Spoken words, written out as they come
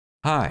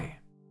Hi,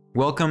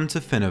 welcome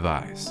to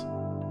Finivize.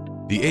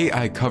 The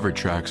AI cover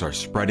tracks are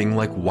spreading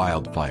like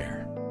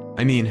wildfire.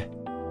 I mean,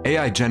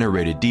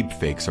 AI-generated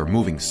deepfakes are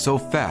moving so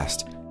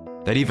fast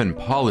that even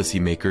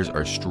policymakers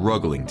are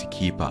struggling to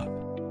keep up.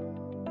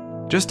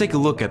 Just take a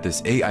look at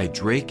this AI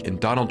Drake and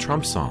Donald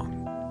Trump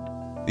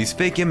song. These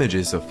fake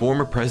images of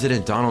former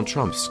President Donald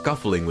Trump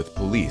scuffling with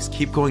police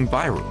keep going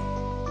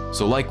viral.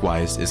 So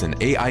likewise is an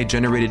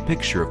AI-generated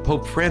picture of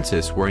Pope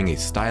Francis wearing a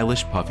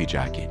stylish puffy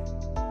jacket.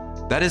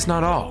 That is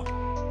not all.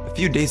 A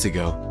few days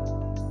ago,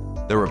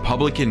 the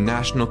Republican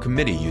National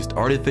Committee used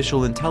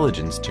artificial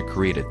intelligence to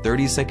create a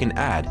 30-second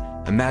ad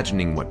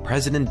imagining what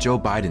President Joe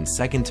Biden's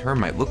second term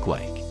might look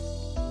like.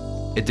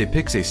 It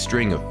depicts a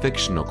string of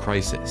fictional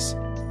crises,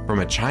 from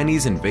a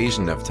Chinese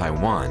invasion of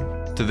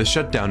Taiwan to the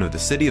shutdown of the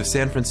city of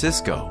San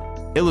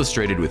Francisco,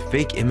 illustrated with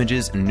fake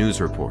images and news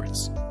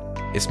reports.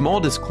 A small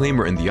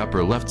disclaimer in the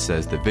upper left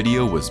says the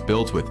video was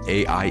built with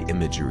AI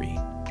imagery.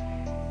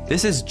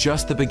 This is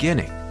just the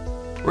beginning.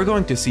 We're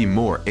going to see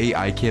more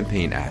AI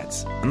campaign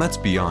ads, and let's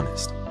be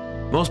honest,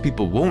 most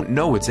people won't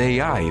know it's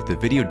AI if the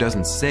video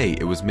doesn't say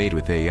it was made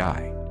with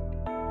AI.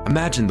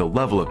 Imagine the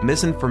level of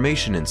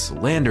misinformation and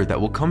slander that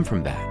will come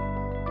from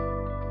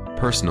that.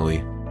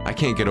 Personally, I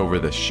can't get over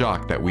the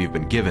shock that we've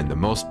been given the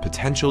most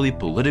potentially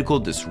political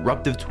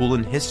disruptive tool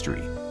in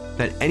history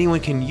that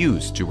anyone can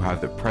use to have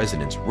the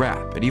presidents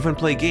rap and even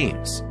play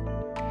games.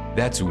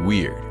 That's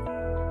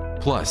weird.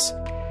 Plus,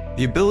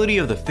 the ability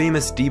of the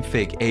famous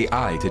deepfake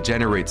AI to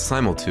generate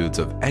similitudes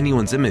of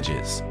anyone's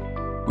images.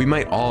 We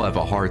might all have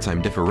a hard time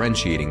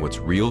differentiating what's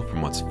real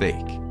from what's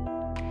fake.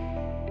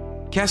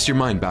 Cast your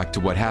mind back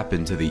to what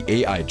happened to the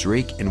AI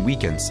Drake and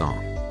Weeknd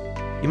song.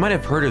 You might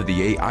have heard of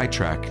the AI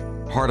track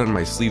Heart on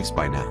My Sleeves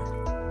by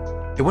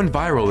now. It went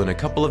viral in a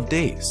couple of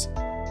days.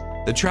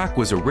 The track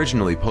was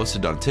originally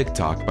posted on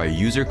TikTok by a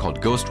user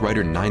called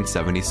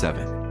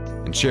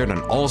Ghostwriter977 and shared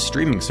on all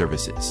streaming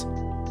services.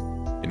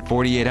 In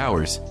 48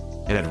 hours,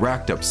 it had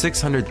racked up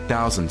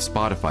 600,000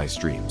 Spotify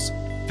streams,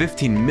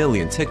 15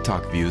 million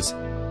TikTok views,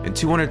 and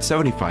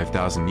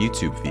 275,000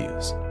 YouTube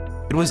views.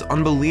 It was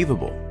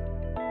unbelievable.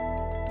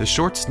 The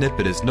short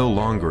snippet is no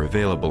longer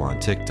available on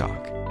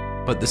TikTok,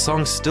 but the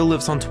song still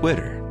lives on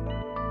Twitter.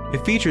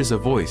 It features a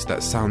voice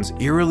that sounds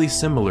eerily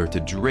similar to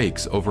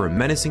Drake's over a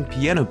menacing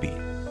piano beat,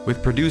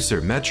 with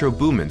producer Metro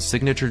Boomin's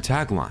signature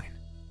tagline.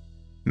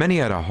 Many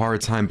had a hard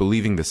time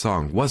believing the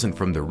song wasn't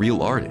from the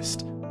real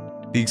artist.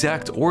 The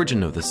exact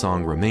origin of the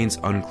song remains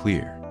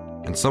unclear,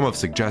 and some have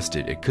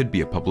suggested it could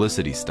be a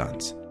publicity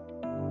stunt.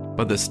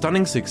 But the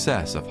stunning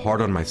success of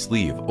Heart on My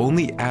Sleeve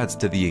only adds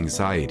to the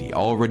anxiety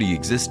already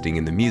existing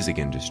in the music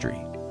industry,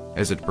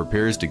 as it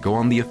prepares to go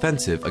on the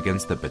offensive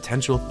against the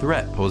potential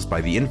threat posed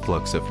by the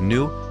influx of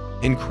new,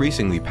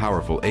 increasingly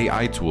powerful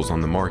AI tools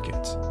on the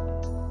market.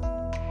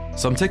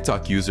 Some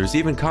TikTok users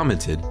even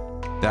commented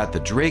that the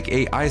Drake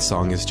AI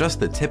song is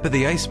just the tip of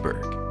the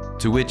iceberg,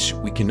 to which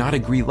we cannot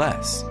agree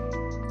less.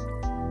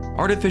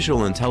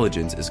 Artificial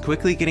intelligence is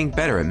quickly getting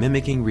better at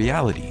mimicking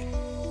reality,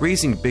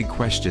 raising big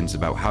questions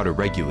about how to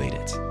regulate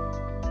it.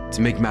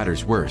 To make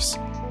matters worse,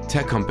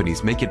 tech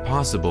companies make it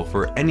possible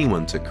for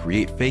anyone to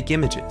create fake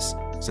images,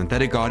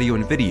 synthetic audio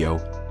and video,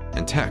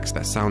 and text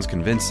that sounds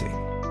convincing.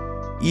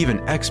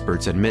 Even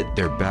experts admit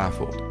they're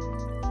baffled.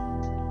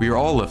 We are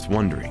all left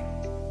wondering,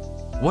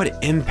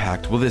 what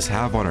impact will this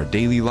have on our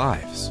daily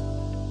lives?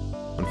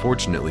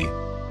 Unfortunately,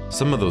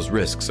 some of those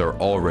risks are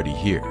already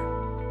here.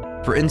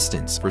 For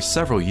instance, for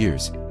several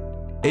years,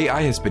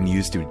 AI has been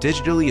used to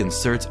digitally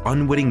insert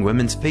unwitting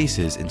women's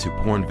faces into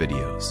porn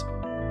videos.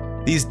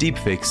 These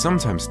deepfakes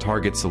sometimes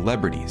target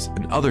celebrities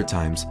and other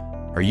times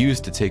are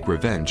used to take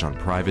revenge on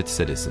private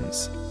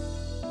citizens.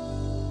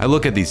 I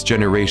look at these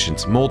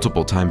generations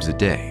multiple times a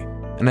day,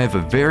 and I have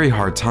a very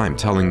hard time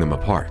telling them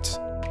apart.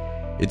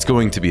 It's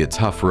going to be a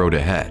tough road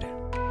ahead,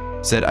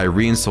 said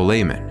Irene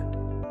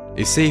Soleiman,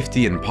 a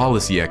safety and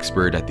policy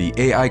expert at the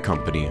AI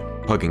company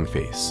Hugging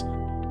Face.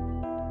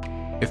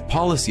 If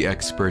policy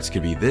experts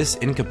can be this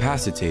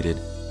incapacitated,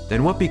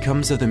 then what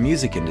becomes of the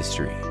music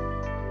industry?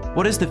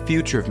 What is the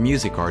future of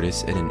music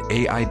artists in an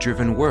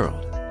AI-driven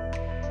world?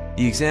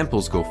 The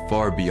examples go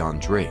far beyond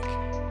Drake.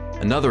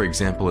 Another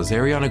example is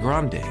Ariana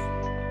Grande,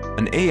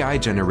 an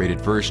AI-generated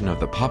version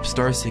of the pop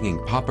star singing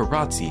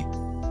Paparazzi,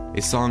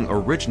 a song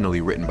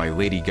originally written by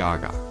Lady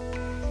Gaga.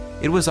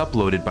 It was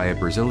uploaded by a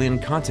Brazilian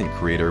content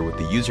creator with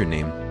the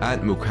username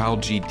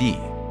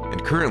 @MucalGD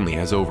and currently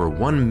has over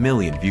 1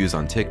 million views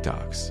on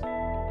TikToks.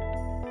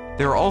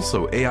 There are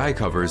also AI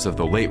covers of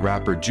the late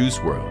rapper Juice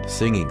WRLD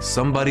singing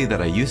Somebody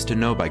That I Used to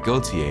Know by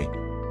Gautier,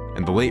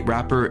 and the late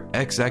rapper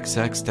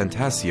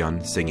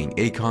XXXTentacion singing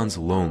Akon's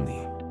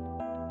Lonely.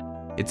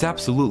 It's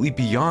absolutely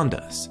beyond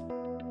us.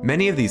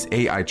 Many of these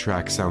AI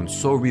tracks sound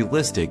so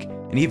realistic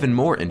and even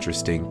more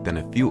interesting than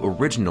a few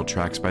original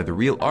tracks by the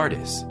real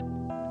artists.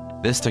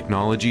 This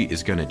technology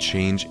is going to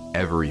change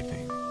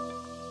everything.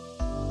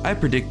 I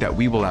predict that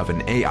we will have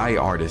an AI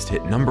artist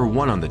hit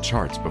 #1 on the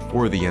charts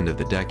before the end of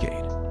the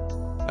decade,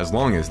 as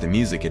long as the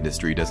music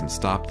industry doesn't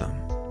stop them.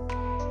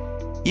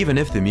 Even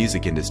if the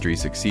music industry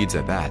succeeds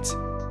at that,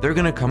 they're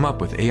gonna come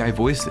up with AI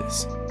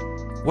voices.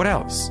 What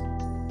else?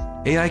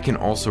 AI can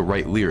also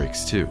write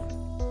lyrics too.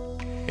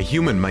 A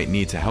human might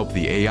need to help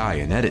the AI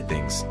and edit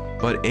things,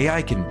 but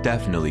AI can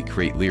definitely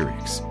create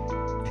lyrics.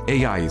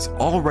 AI is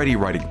already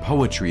writing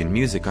poetry and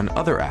music on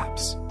other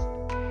apps.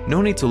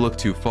 No need to look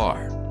too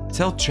far.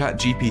 Tell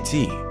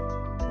ChatGPT,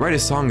 write a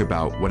song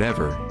about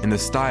whatever in the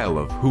style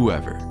of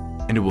whoever,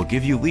 and it will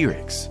give you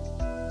lyrics.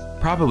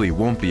 Probably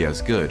won't be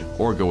as good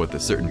or go with a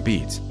certain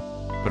beat,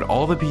 but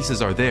all the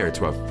pieces are there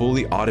to have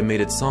fully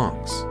automated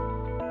songs.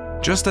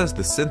 Just as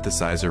the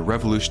synthesizer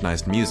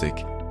revolutionized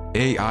music,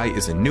 AI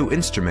is a new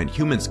instrument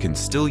humans can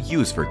still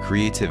use for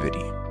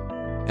creativity.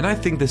 And I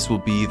think this will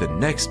be the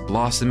next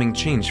blossoming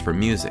change for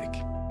music.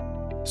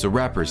 So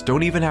rappers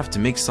don't even have to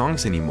make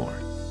songs anymore.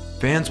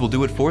 Fans will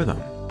do it for them.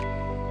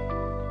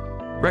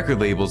 Record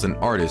labels and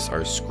artists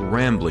are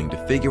scrambling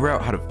to figure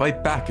out how to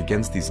fight back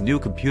against these new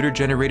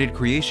computer-generated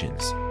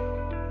creations.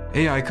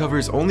 AI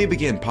covers only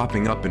began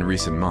popping up in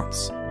recent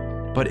months,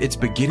 but it's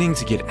beginning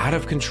to get out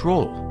of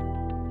control.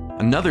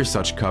 Another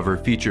such cover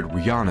featured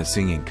Rihanna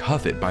singing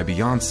 "Cuff It" by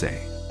Beyoncé.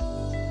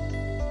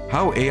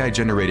 How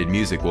AI-generated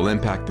music will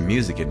impact the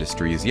music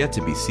industry is yet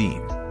to be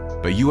seen,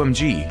 but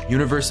UMG,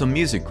 Universal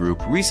Music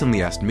Group,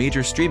 recently asked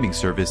major streaming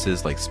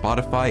services like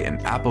Spotify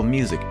and Apple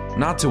Music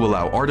not to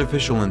allow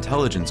artificial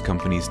intelligence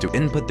companies to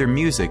input their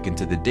music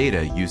into the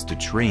data used to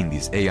train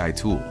these AI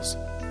tools.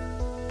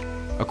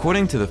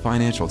 According to the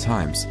Financial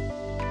Times,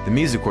 the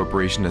Music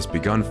Corporation has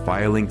begun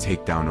filing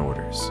takedown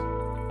orders.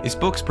 A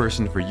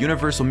spokesperson for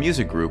Universal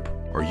Music Group,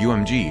 or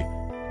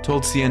UMG,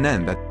 told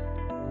CNN that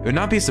it would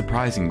not be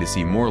surprising to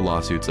see more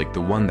lawsuits like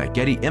the one that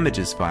Getty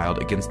Images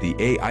filed against the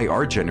AI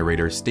art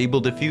generator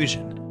Stable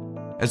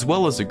Diffusion, as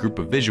well as a group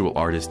of visual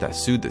artists that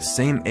sued the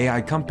same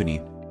AI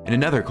company and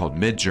another called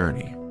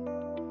Midjourney.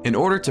 In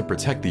order to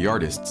protect the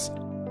artists,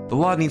 the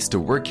law needs to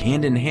work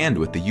hand in hand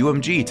with the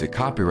UMG to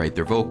copyright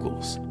their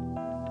vocals.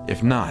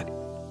 If not,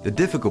 the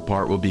difficult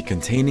part will be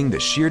containing the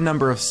sheer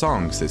number of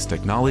songs this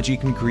technology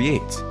can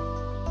create.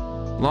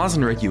 Laws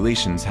and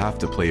regulations have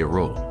to play a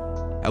role,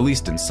 at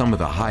least in some of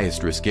the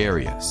highest risk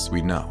areas,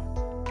 we know.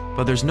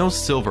 But there's no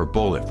silver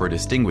bullet for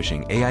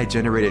distinguishing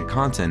AI-generated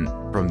content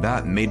from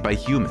that made by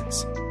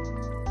humans.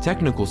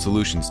 Technical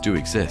solutions do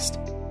exist,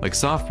 like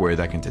software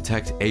that can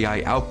detect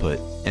AI output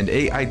and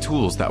AI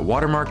tools that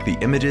watermark the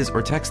images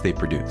or text they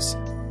produce.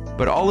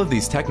 But all of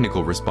these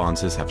technical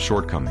responses have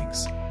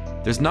shortcomings.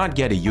 There's not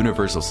yet a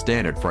universal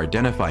standard for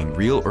identifying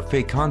real or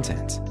fake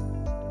content.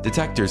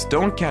 Detectors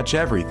don't catch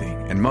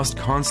everything and must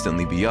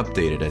constantly be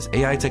updated as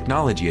AI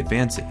technology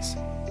advances.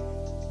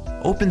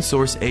 Open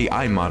source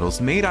AI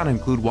models may not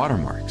include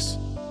watermarks.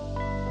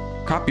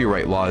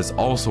 Copyright law is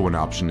also an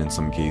option in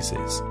some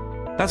cases.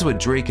 That's what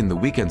Drake and The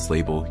Weeknd's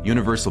label,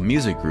 Universal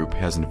Music Group,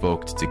 has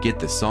invoked to get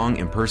the song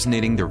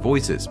impersonating their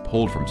voices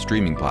pulled from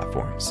streaming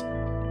platforms.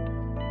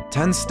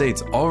 10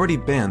 states already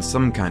banned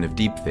some kind of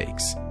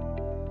deepfakes.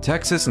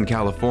 Texas and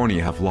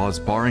California have laws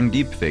barring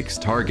deepfakes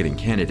targeting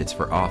candidates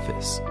for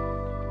office.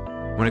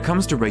 When it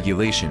comes to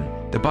regulation,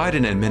 the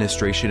Biden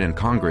administration and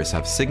Congress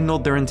have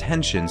signaled their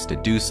intentions to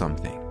do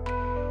something.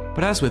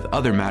 But as with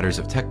other matters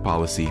of tech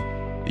policy,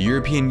 the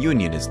European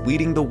Union is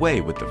leading the way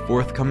with the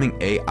forthcoming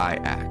AI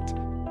Act,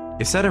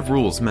 a set of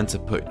rules meant to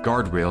put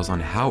guardrails on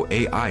how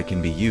AI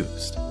can be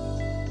used.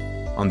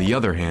 On the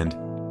other hand,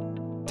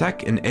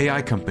 tech and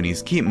AI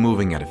companies keep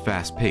moving at a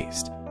fast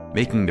pace,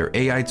 making their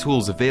AI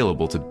tools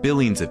available to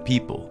billions of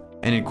people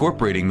and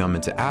incorporating them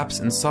into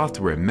apps and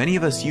software many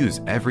of us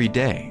use every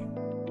day.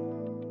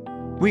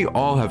 We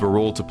all have a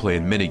role to play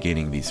in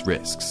mitigating these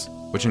risks,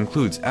 which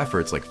includes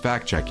efforts like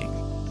fact-checking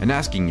and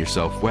asking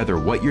yourself whether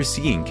what you're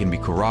seeing can be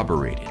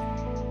corroborated.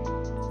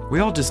 We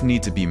all just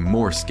need to be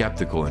more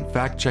skeptical and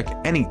fact-check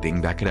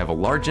anything that could have a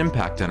large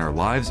impact on our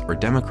lives or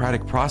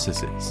democratic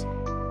processes.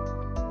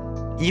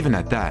 Even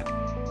at that,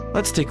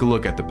 let's take a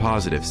look at the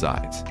positive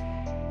sides.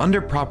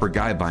 Under proper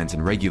guidelines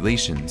and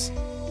regulations,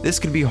 this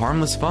could be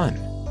harmless fun.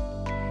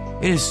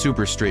 It is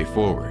super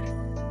straightforward.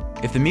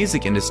 If the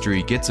music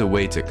industry gets a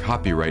way to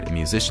copyright a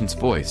musician's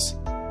voice,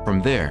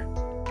 from there,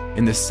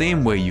 in the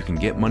same way you can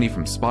get money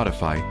from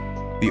Spotify,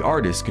 the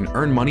artist can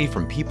earn money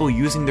from people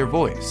using their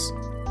voice.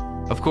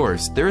 Of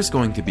course, there is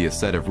going to be a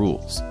set of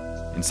rules,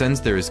 and since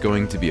there is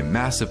going to be a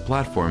massive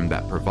platform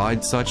that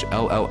provides such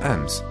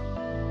LLMs,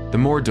 the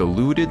more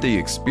diluted the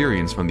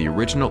experience from the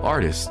original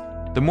artist,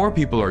 the more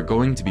people are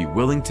going to be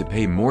willing to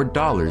pay more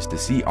dollars to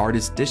see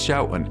artists dish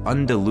out an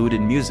undiluted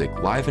music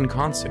live in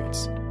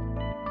concerts.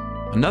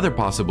 Another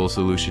possible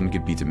solution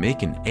could be to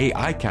make an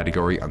AI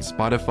category on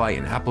Spotify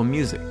and Apple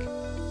Music,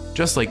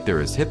 just like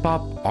there is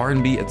hip-hop,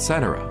 R&B,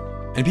 etc.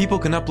 And people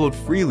can upload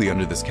freely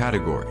under this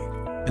category,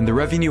 and the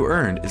revenue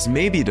earned is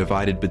maybe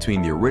divided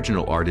between the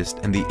original artist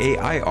and the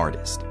AI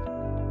artist.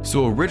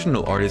 So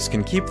original artists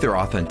can keep their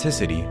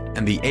authenticity,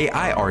 and the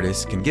AI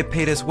artists can get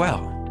paid as well,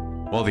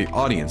 while the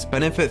audience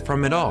benefit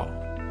from it all.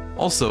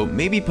 Also,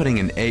 maybe putting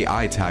an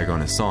AI tag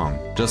on a song,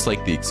 just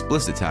like the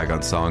explicit tag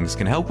on songs,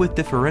 can help with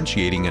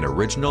differentiating an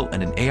original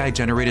and an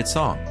AI-generated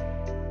song.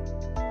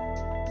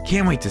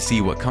 Can't wait to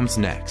see what comes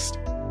next.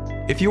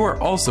 If you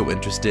are also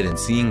interested in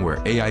seeing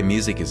where AI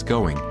music is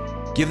going,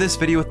 give this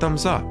video a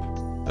thumbs up.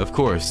 Of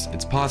course,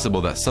 it's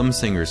possible that some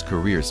singers'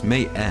 careers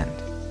may end,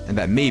 and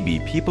that maybe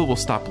people will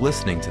stop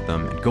listening to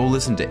them and go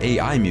listen to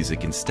AI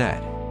music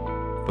instead.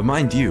 But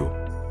mind you,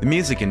 the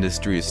music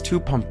industry is too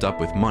pumped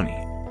up with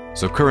money,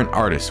 so current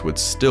artists would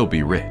still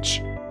be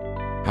rich.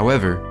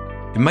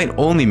 However, it might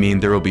only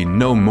mean there will be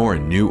no more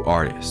new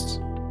artists.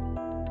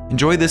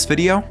 Enjoy this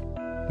video?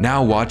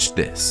 Now watch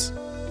this.